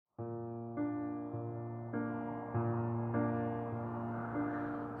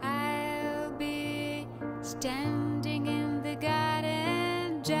standing in the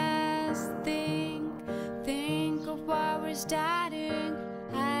garden, just think of what we're starting.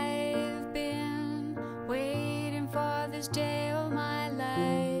 I've been waiting for this day all my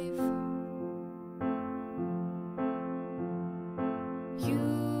life.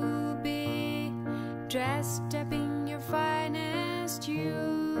 You'll be dressed up in your finest,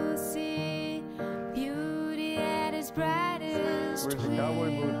 you'll see beauty at its brightest. Where's the cowboy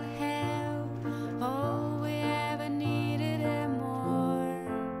boot? We'll have all we ever needed and more.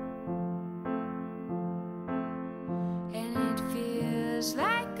 And it feels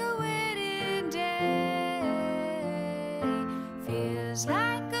like a wedding day, feels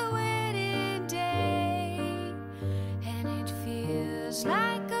like a wedding day, and it feels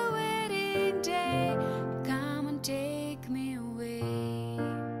like a wedding day. Come and take me away.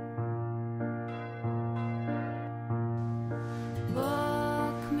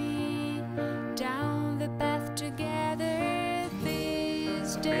 Walk me down the path together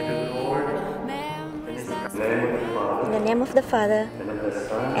this day. Memories last forever. In the name of the Father,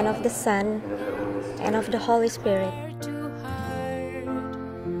 and of the Son, and of the Holy Spirit. Heart to heart.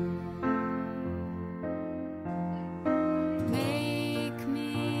 Make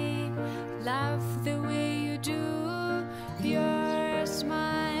me love the way you do. Your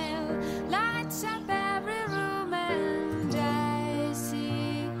smile lights up every room, and I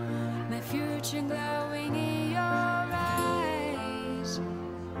see my future glowing in your eyes.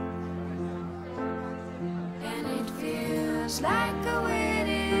 And it feels like a